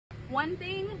One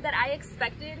thing that I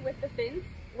expected with the fence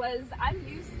was I'm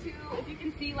used to, if you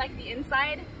can see like the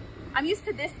inside, I'm used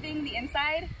to this being the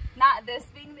inside, not this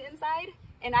being the inside.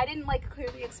 And I didn't like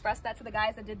clearly express that to the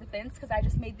guys that did the fence because I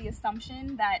just made the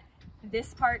assumption that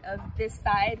this part of this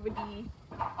side would be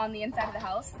on the inside of the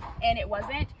house, and it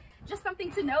wasn't. Just something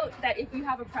to note that if you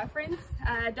have a preference,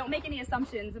 don't make any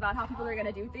assumptions about how people are going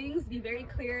to do things. Be very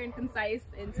clear and concise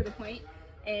and to the point,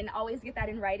 and always get that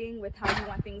in writing with how you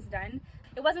want things done.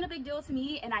 It wasn't a big deal to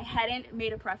me, and I hadn't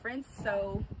made a preference,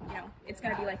 so you know it's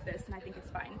going to be like this, and I think it's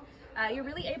fine. You're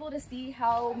really able to see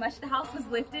how much the house was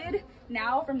lifted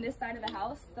now from this side of the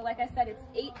house. So like I said, it's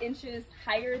 8 inches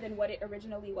higher than what it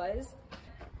originally was.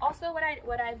 Also, what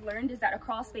I've learned is that a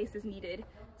crawl space is needed.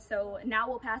 So now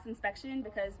we'll pass inspection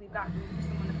because we've got room for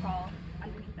someone to crawl